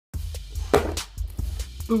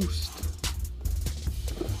boost.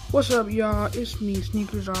 What's up, y'all? It's me,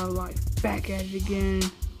 Sneakers Are Life, back at it again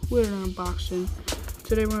with an unboxing.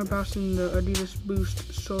 Today we're unboxing the Addidas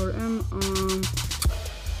Boost Solar M.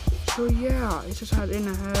 So yeah, it just had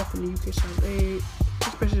 8.5 and the UK size 8,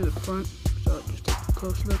 especially the front. So just take a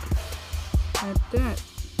close look at that.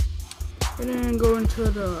 And then go into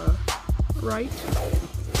the right,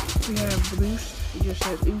 we have the Boost. It just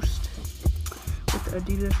says Boost with the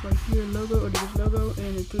Addidas right here logo, Addidas logo,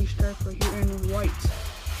 and the 3 stripes right here in white.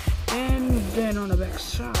 And then on the back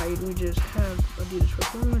side, we just have Addidas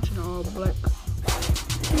Performance in all black.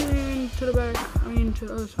 And to the back, to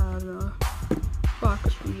the other side of the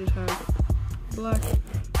box, we just have black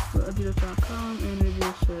with Adidas.com, and it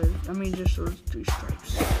just says, just those 3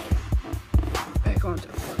 stripes. Back onto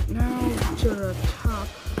the front. Now to the top,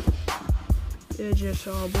 it's just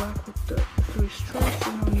all black with the 3 stripes,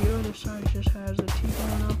 and on the other side, it just has the T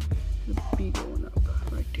going up and the B going up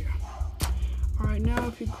right there. Alright, now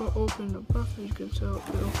if you go open the box, you can tell it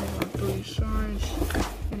opens on 3 sides,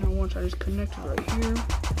 and on one side is connected right here,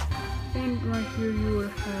 and right here you would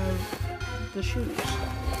have the shoes.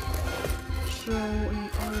 So in the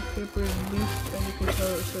other paper is Boost, as you can tell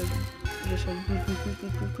it just says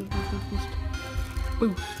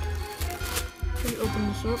Boost. So you open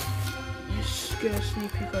this up, you get a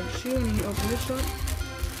sneak peek of the shoe, and then you open this up,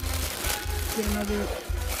 get another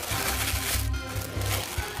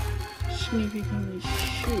sneak peek of the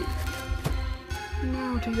shoe.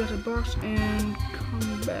 Now take out the box and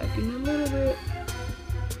come back in a little bit.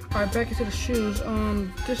 Alright, back into the shoes.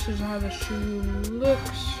 This is how the shoe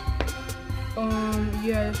looks.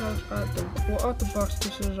 Yeah, it's all out the box.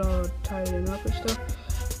 This is all tightened up and stuff.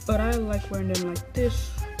 But I like wearing them like this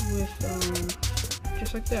with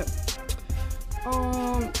just like that.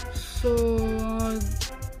 I'm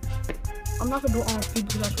not gonna do all feet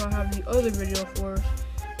because that's what I have the other video for.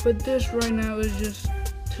 But this right now is just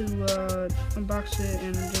to unbox it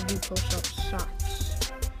and just do close-up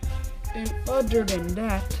shots. And other than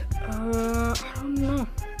that, I don't know.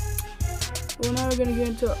 Well, now we're gonna get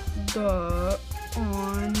into the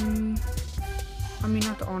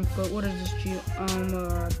not the on foot. What is this?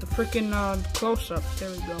 The freaking close-ups. There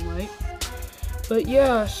we go, mate. But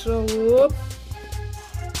yeah, so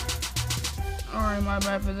alright, my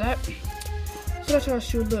bad for that. So that's how the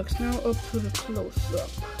shoe looks. Now up to the close-up.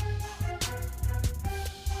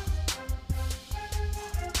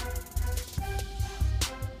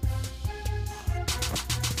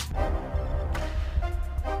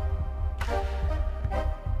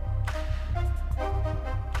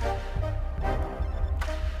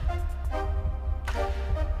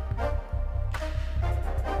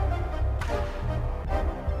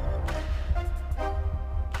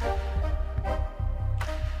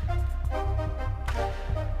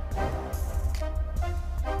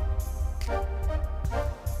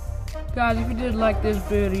 Guys, if you did like this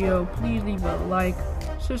video, please leave a like,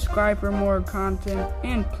 subscribe for more content,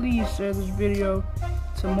 and please share this video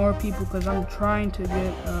to more people because I'm trying to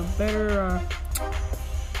get a better,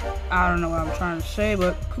 I don't know what I'm trying to say,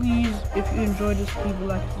 but please, if you enjoyed this, leave a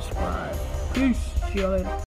like, subscribe. Peace. See you later.